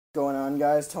Going on,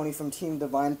 guys? Tony from Team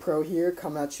Divine Pro here,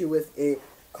 coming at you with a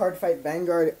Cardfight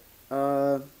Vanguard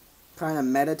kind of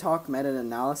meta talk, meta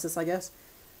analysis, I guess.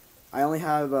 I only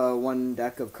have one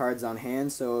deck of cards on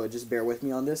hand, so just bear with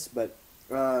me on this. But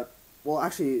well,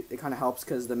 actually, it kind of helps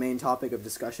because the main topic of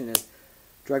discussion is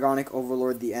Dragonic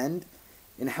Overlord: The End,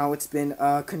 and how it's been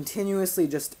continuously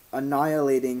just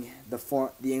annihilating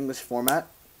the English format,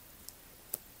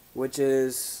 which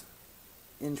is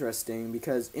interesting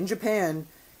because in Japan,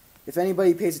 if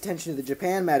anybody pays attention to the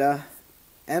Japan meta,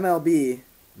 MLB,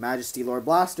 Majesty Lord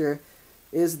Blaster,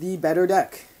 is the better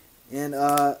deck. And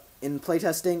in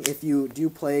playtesting, if you do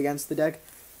play against the deck,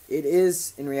 it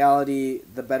is, in reality,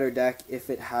 the better deck if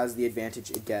it has the advantage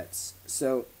it gets.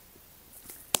 So,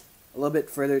 a little bit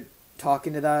further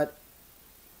talking to that,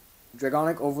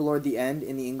 Dragonic Overlord: The End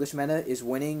in the English meta is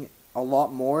winning a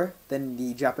lot more than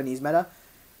the Japanese meta,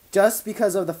 just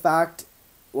because of the fact,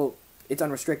 well, it's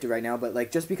unrestricted right now, but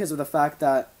like just because of the fact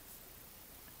that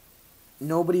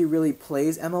nobody really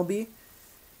plays MLB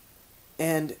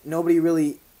and nobody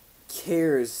really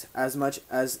cares as much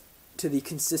as to the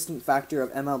consistent factor of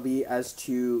MLB as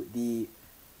to the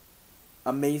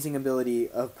amazing ability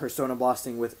of Persona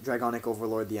Blasting with Dragonic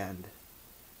Overlord: The End.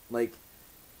 Like,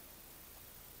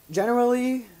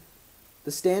 generally,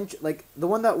 the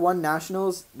one that won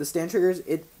Nationals, the stand triggers,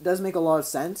 it does make a lot of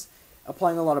sense,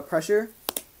 applying a lot of pressure.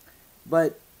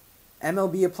 But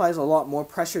MLB applies a lot more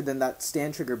pressure than that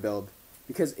stand trigger build,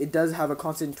 because it does have a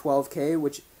constant 12k,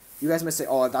 which you guys might say,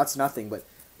 oh, that's nothing, but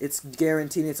it's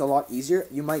guaranteed it's a lot easier.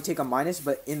 You might take a minus,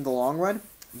 but in the long run,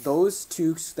 those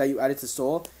two that you added to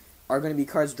Soul are going to be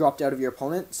cards dropped out of your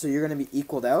opponent, so you're going to be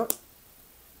equaled out.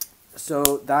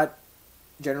 So that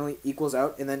generally equals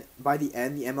out, and then by the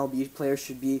end, the MLB player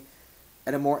should be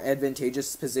at a more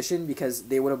advantageous position because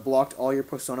they would have blocked all your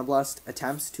Persona Blast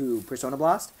attempts to Persona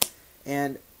Blast.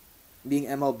 And being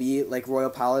MLB, like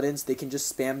Royal Paladins, they can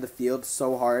just spam the field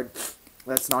so hard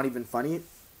that's not even funny.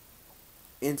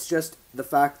 It's just the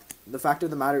fact of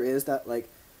the matter is that, like,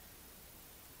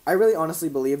 I really honestly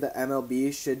believe that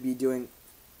MLB should be doing,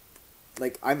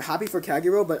 like, I'm happy for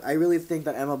Kagero, but I really think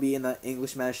that MLB in the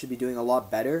English meta should be doing a lot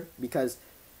better, because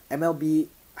MLB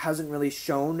hasn't really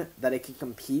shown that it can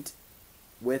compete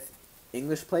with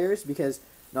English players, because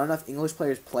not enough English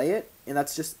players play it, and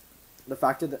that's just the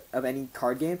fact of any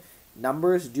card game.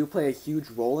 Numbers do play a huge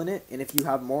role in it, and if you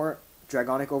have more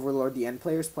Dragonic Overlord: The End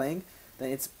players playing, then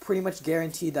it's pretty much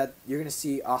guaranteed that you're going to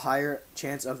see a higher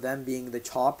chance of them being the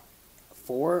top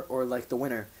 4 or like the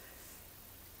winner.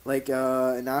 Like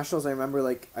in Nationals, I remember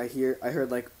like I heard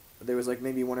like there was like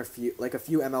maybe a few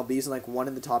MLBs and like one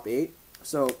in the top 8.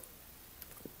 So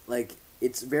like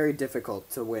it's very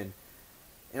difficult to win.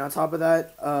 And on top of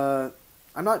that,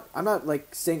 I'm not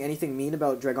like saying anything mean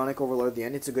about Dragonic Overlord: The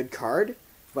End. It's a good card,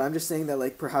 but I'm just saying that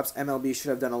like perhaps MLB should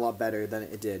have done a lot better than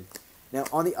it did. Now,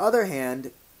 on the other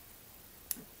hand,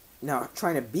 now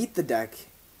trying to beat the deck,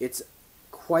 it's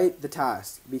quite the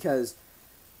task, because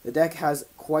the deck has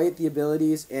quite the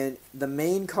abilities, and the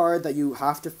main card that you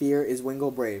have to fear is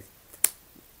Wingle Brave.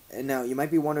 And now you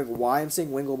might be wondering why I'm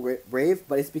saying Wingle Brave,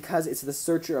 but it's because it's the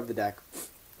searcher of the deck.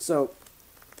 So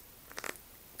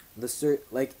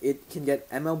it can get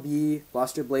MLB,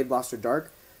 Blaster Blade, Blaster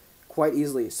Dark quite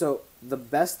easily. So the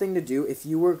best thing to do if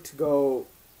you were to go,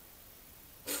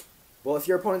 well, if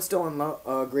your opponent's still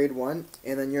on grade 1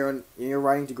 and then you're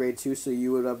riding to grade 2, so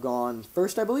you would have gone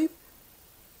first, I believe.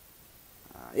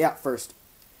 Yeah, first.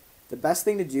 The best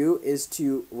thing to do is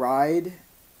to ride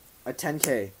a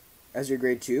 10k as your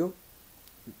grade 2,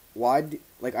 wide,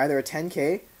 like either a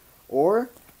 10k, or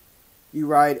you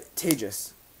ride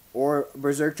Tejas or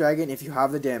Berserk Dragon if you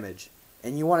have the damage,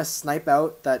 and you want to snipe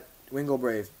out that Wingle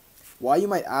Brave. Why you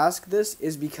might ask this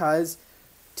is because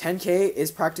 10k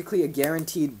is practically a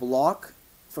guaranteed block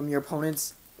from your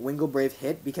opponent's Wingle Brave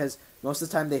hit, because most of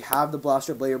the time they have the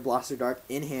Blaster Blade or Blaster Dark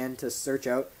in hand to search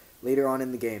out later on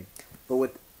in the game. But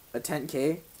with a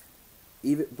 10k,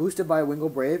 even boosted by a Wingle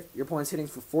Brave, your opponent's hitting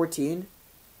for 14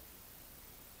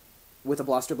 with a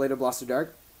Blaster Blade or Blaster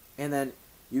Dark, and then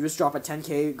you just drop a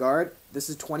 10k guard. This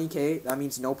is 20k. That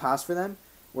means no pass for them.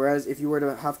 Whereas if you were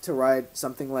to have to ride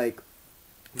something like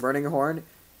Burning Horn,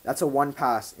 that's a 1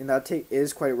 pass, and that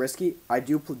is quite risky. I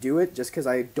do it just because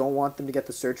I don't want them to get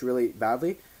the search really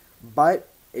badly, but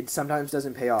it sometimes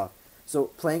doesn't pay off. So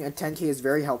playing a 10k is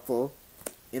very helpful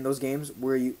in those games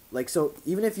where you, like, so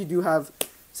even if you do have,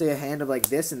 say, a hand of like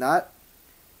this and that,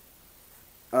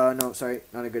 no, sorry,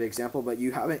 not a good example, but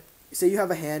you haven't, say you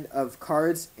have a hand of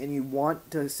cards and you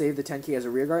want to save the 10k as a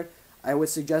rear guard, I would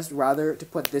suggest rather to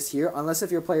put this here, unless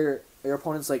if your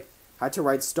opponent's like had to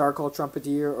ride Star Call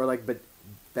Trumpeter or like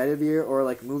Bedivere or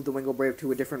like move the Wingle Brave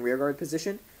to a different rearguard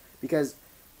position, because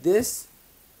this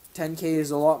 10k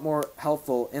is a lot more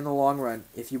helpful in the long run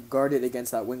if you guard it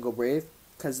against that Wingle Brave,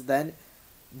 because then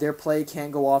their play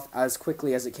can't go off as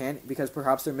quickly as it can, because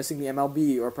perhaps they're missing the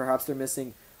MLB, or perhaps they're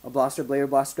missing a Blaster Blade or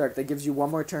Blaster Dark. That gives you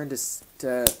one more turn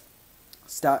to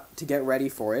get ready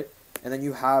for it, and then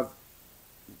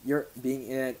you're being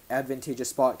in an advantageous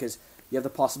spot because you have the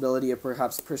possibility of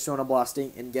perhaps Persona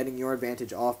Blasting and getting your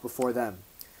advantage off before them.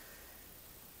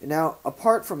 Now,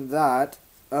 apart from that,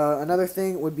 another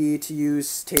thing would be to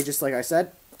use Tejas, like I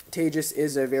said. Tejas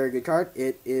is a very good card.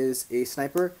 It is a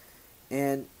sniper,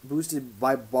 and boosted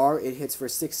by bar, it hits for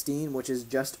 16, which is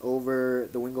just over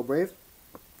the Wingle Brave.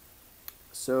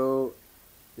 So,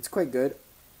 it's quite good,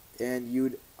 and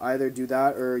you'd either do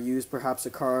that or use perhaps a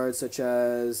card such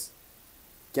as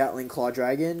Gatling Claw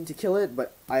Dragon to kill it,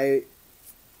 but I've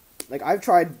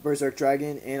tried Berserk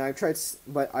Dragon, and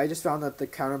but I just found that the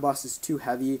counter boss is too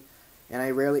heavy, and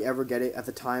I rarely ever get it at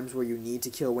the times where you need to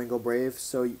kill Wingle Brave,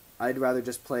 so I'd rather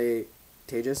just play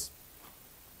Tejas.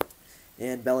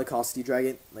 And Bellicosity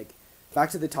Dragon, like, back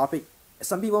to the topic,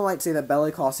 some people might say that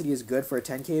Bellicosity is good for a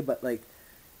 10k, but, like,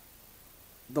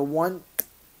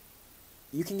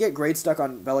 you can get grade stuck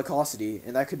on Bellicosity,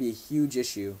 and that could be a huge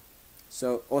issue.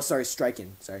 So,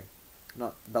 Striking, sorry,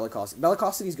 not Bellicosity.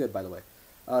 Bellicosity is good, by the way.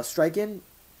 Striking,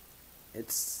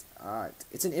 it's an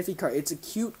iffy card. It's a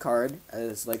cute card,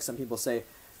 as like some people say,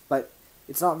 but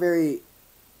it's not very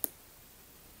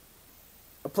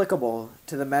applicable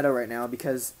to the meta right now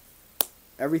because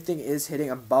everything is hitting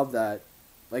above that.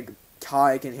 Like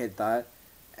Kai can hit that.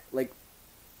 Like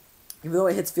even though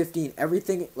it hits 15,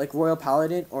 everything like Royal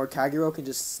Paladin or Kagero can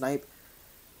just snipe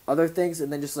other things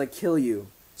and then just like kill you.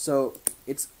 So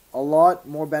it's a lot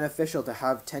more beneficial to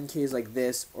have 10ks like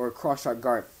this or Cross-Shot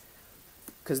Garp,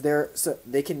 because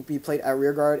they can be played at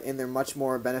rear guard and they're much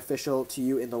more beneficial to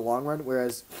you in the long run.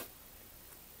 Whereas,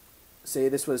 say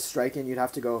this was Striking, you'd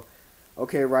have to go,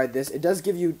 okay, ride this. It does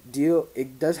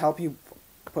help you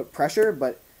put pressure,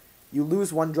 but you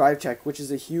lose one drive check, which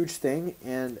is a huge thing,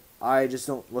 and I just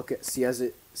don't see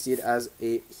it as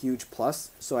a huge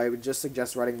plus. So I would just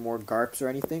suggest riding more Garps or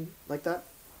anything like that.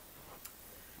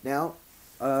 Now,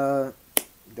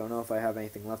 don't know if I have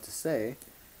anything left to say,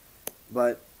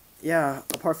 but yeah,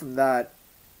 apart from that,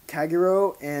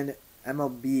 Kagero and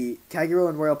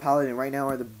Royal Paladin right now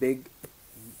are the big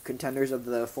contenders of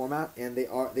the format, and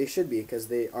they should be, because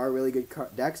they are really good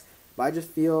decks. But I just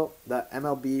feel that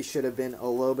MLB should have been a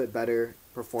little bit better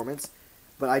performance.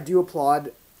 But I do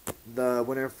applaud the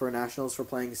winner for Nationals for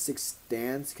playing 6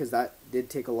 stands, because that did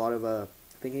take a lot of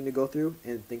thinking to go through,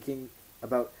 and thinking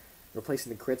about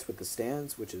replacing the crits with the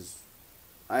stands, which is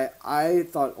I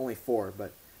thought only 4,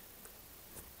 but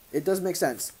it does make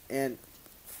sense. And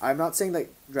I'm not saying that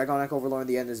Dragonic Overlord in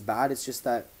the end is bad, it's just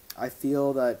that I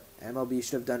feel that MLB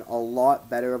should have done a lot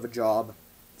better of a job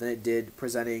than it did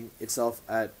presenting itself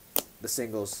at the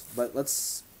singles. But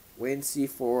let's wait and see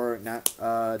for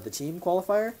the team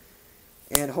qualifier,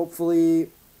 and hopefully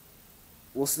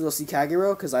we'll still see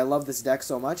Kagero, because I love this deck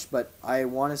so much, but I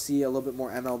want to see a little bit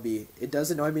more MLB. It does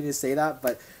annoy me to say that,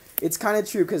 but it's kind of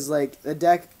true, because like the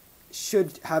deck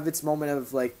should have its moment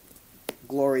of like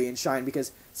glory and shine,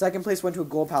 because second place went to a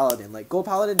Gold Paladin. Like, Gold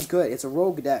Paladin's good. It's a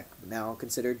rogue deck now,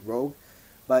 considered rogue,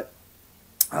 but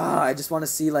I just want to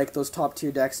see like those top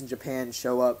tier decks in Japan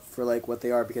show up for like what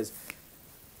they are, because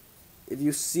if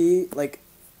you see like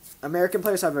American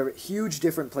players have a huge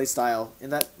different play style,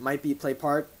 and that might be play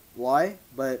part why,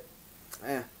 but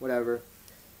whatever.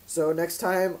 So next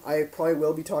time I probably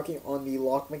will be talking on the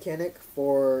lock mechanic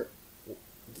for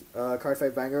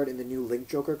Cardfight Vanguard in the new Link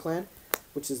Joker clan,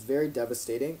 which is very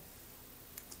devastating.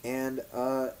 And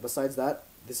besides that,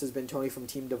 this has been Tony from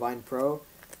Team Divine Pro.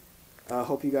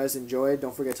 Hope you guys enjoyed.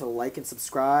 Don't forget to like and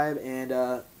subscribe, and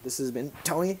this has been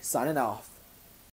Tony signing off.